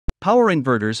power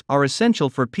inverters are essential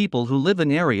for people who live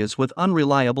in areas with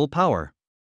unreliable power.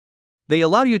 They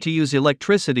allow you to use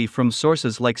electricity from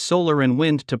sources like solar and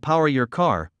wind to power your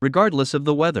car, regardless of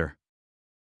the weather.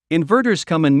 Inverters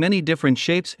come in many different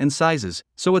shapes and sizes,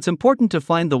 so it's important to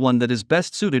find the one that is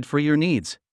best suited for your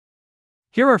needs.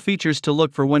 Here are features to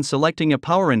look for when selecting a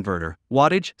power inverter: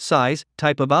 wattage, size,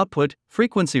 type of output,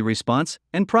 frequency response,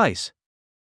 and price.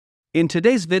 In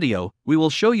today's video, we will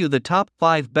show you the top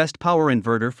 5 best power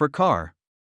inverter for car.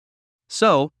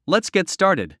 So, let's get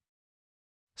started.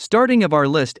 Starting of our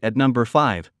list at number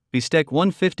 5, BSTEC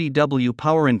 150W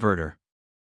Power Inverter.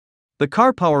 The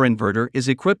car power inverter is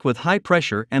equipped with high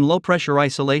pressure and low pressure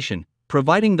isolation,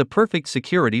 providing the perfect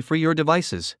security for your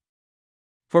devices.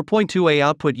 4.2A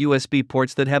output USB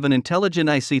ports that have an intelligent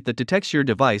IC that detects your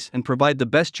device and provide the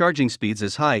best charging speeds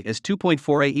as high as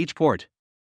 2.4A each port.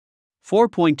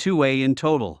 4.2A in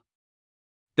total.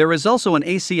 There is also an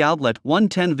AC outlet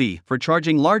 110V for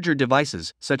charging larger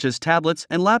devices such as tablets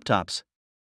and laptops.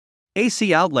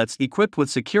 AC outlets equipped with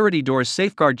security doors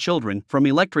safeguard children from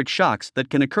electric shocks that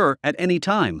can occur at any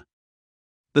time.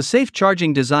 The safe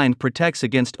charging design protects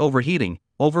against overheating,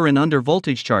 over and under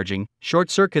voltage charging,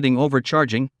 short-circuiting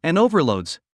overcharging, and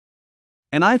overloads.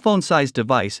 An iPhone-sized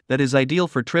device that is ideal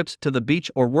for trips to the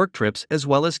beach or work trips as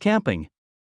well as camping.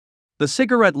 The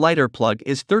cigarette lighter plug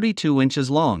is 32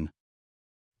 inches long.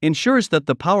 Ensures that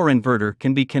the power inverter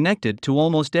can be connected to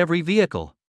almost every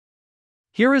vehicle.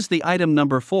 Here is the item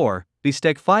number 4,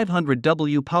 BSTEC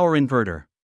 500W Power Inverter.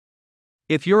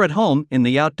 If you're at home, in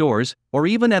the outdoors, or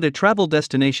even at a travel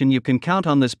destination, you can count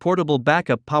on this portable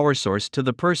backup power source to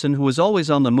the person who is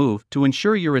always on the move to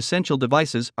ensure your essential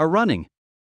devices are running.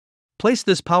 Place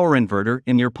this power inverter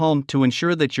in your palm to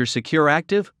ensure that you're secure,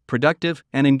 active, productive,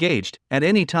 and engaged at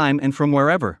any time and from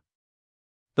wherever.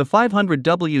 The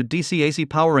 500W DC-AC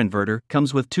power inverter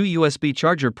comes with 2 USB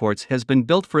charger ports, has been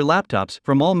built for laptops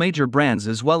from all major brands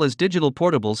as well as digital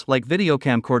portables like video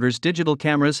camcorders, digital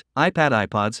cameras,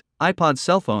 iPods,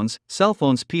 cell phones,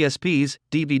 PSPs,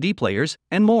 DVD players,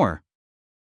 and more.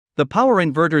 The power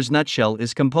inverter's nutshell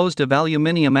is composed of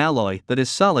aluminum alloy that is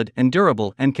solid and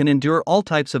durable and can endure all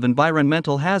types of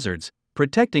environmental hazards,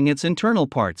 protecting its internal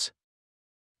parts.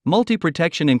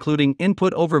 Multi-protection including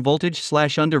input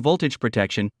overvoltage/under voltage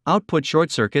protection, output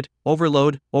short circuit,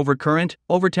 overload, overcurrent,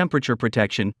 overtemperature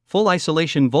protection, full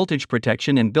isolation voltage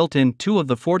protection, and built-in 2 of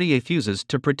the 40A fuses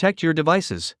to protect your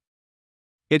devices.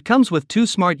 It comes with 2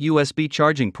 smart USB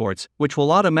charging ports, which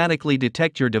will automatically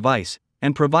detect your device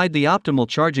and provide the optimal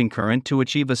charging current to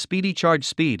achieve a speedy charge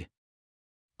speed.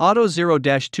 Auto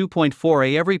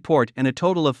 0-2.4A every port and a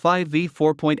total of 5V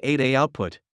 4.8A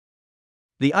output.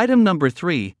 The item number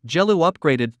 3, Gelu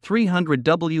Upgraded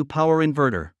 300W Power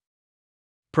Inverter.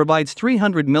 Provides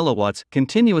 300 milliwatts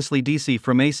continuously DC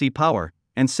from AC power,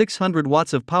 and 600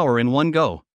 watts of power in one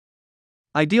go.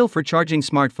 Ideal for charging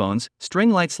smartphones,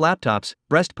 string lights, laptops,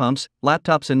 breast pumps,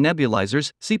 laptops and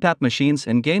nebulizers, CPAP machines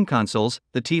and game consoles,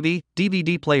 the TV,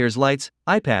 DVD players, lights,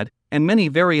 iPad, and many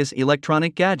various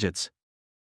electronic gadgets.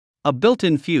 A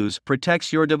built-in fuse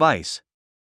protects your device.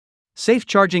 Safe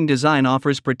charging design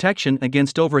offers protection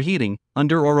against overheating,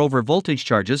 under or over voltage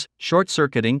charges,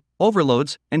 short-circuiting,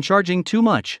 overloads, and charging too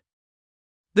much.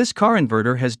 This car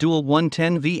inverter has dual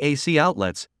 110V AC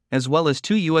outlets, as well as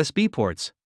 2 USB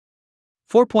ports.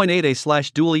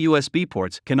 4.8A/dual USB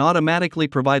ports can automatically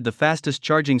provide the fastest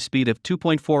charging speed of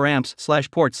 2.4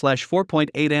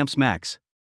 amps/port/4.8 amps max.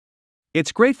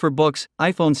 It's great for books,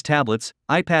 iPhones, tablets,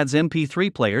 iPads, MP3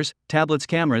 players, tablets,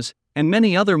 cameras, and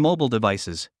many other mobile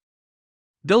devices.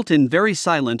 Built-in very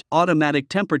silent, automatic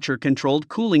temperature-controlled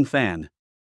cooling fan.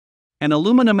 An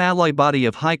aluminum alloy body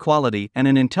of high quality and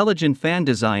an intelligent fan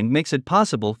design makes it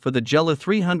possible for the Gelu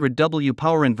 300W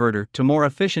power inverter to more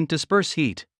efficient disperse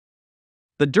heat.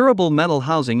 The durable metal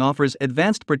housing offers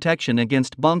advanced protection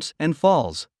against bumps and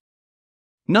falls.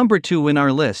 Number 2 in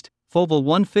our list, FOVL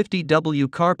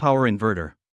 150W Car Power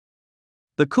Inverter.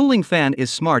 The cooling fan is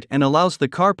smart and allows the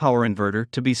car power inverter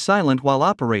to be silent while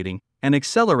operating, and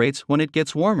accelerates when it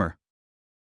gets warmer.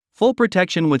 Full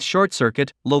protection with short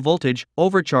circuit, low voltage,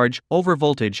 overcharge,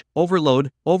 overvoltage,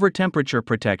 overload, overtemperature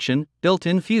protection,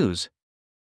 built-in fuse.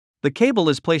 The cable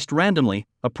is placed randomly,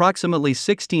 approximately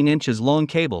 16 inches long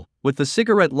cable, with the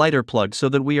cigarette lighter plug so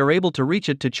that we are able to reach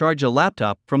it to charge a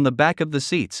laptop from the back of the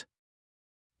seats.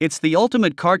 It's the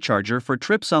ultimate car charger for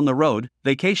trips on the road,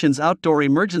 vacations, outdoor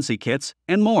emergency kits,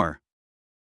 and more.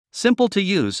 Simple to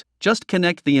use, just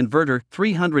connect the inverter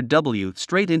 300W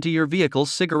straight into your vehicle's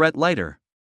cigarette lighter.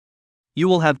 You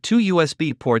will have 2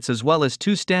 USB ports as well as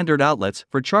 2 standard outlets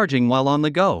for charging while on the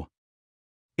go.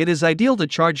 It is ideal to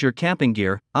charge your camping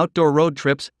gear, outdoor road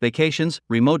trips, vacations,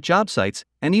 remote job sites,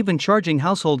 and even charging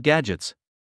household gadgets.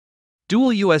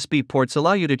 Dual USB ports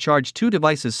allow you to charge two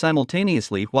devices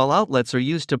simultaneously, while outlets are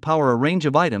used to power a range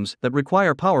of items that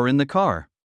require power in the car.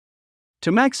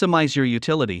 To maximize your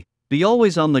utility, be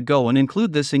always on the go and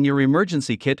include this in your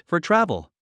emergency kit for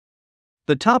travel.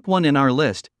 The top one in our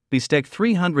list, BSTEC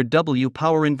 300W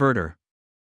Power Inverter.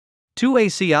 Two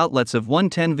AC outlets of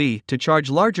 110V to charge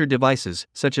larger devices,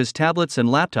 such as tablets and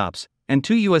laptops, and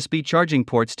two USB charging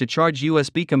ports to charge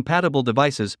USB-compatible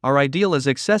devices are ideal as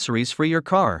accessories for your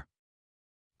car.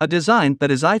 A design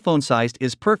that is iPhone-sized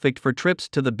is perfect for trips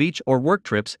to the beach or work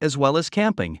trips as well as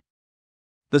camping.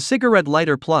 The cigarette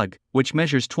lighter plug, which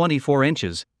measures 24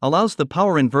 inches, allows the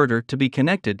power inverter to be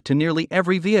connected to nearly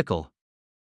every vehicle.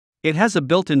 It has a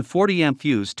built-in 40-amp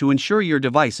fuse to ensure your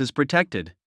device is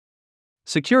protected.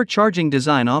 Secure charging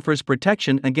design offers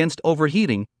protection against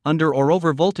overheating, under or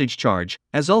over voltage charge,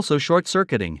 as also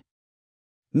short-circuiting.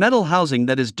 Metal housing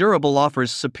that is durable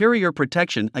offers superior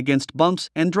protection against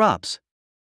bumps and drops.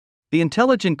 The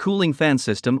intelligent cooling fan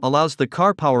system allows the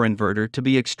car power inverter to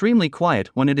be extremely quiet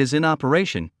when it is in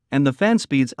operation, and the fan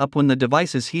speeds up when the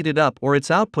device is heated up or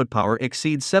its output power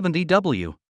exceeds 70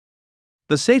 W.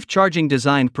 The safe charging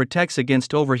design protects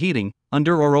against overheating,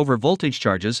 under or over voltage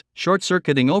charges,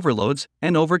 short-circuiting overloads,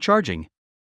 and overcharging.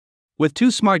 With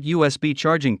two smart USB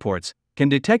charging ports, can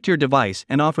detect your device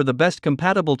and offer the best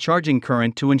compatible charging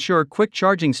current to ensure quick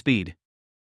charging speed.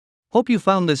 Hope you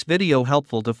found this video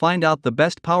helpful to find out the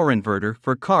best power inverter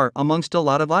for car amongst a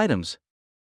lot of items.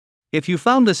 If you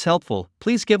found this helpful,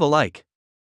 please give a like.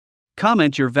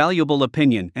 Comment your valuable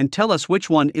opinion and tell us which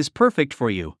one is perfect for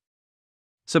you.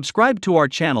 Subscribe to our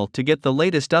channel to get the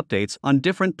latest updates on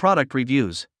different product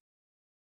reviews.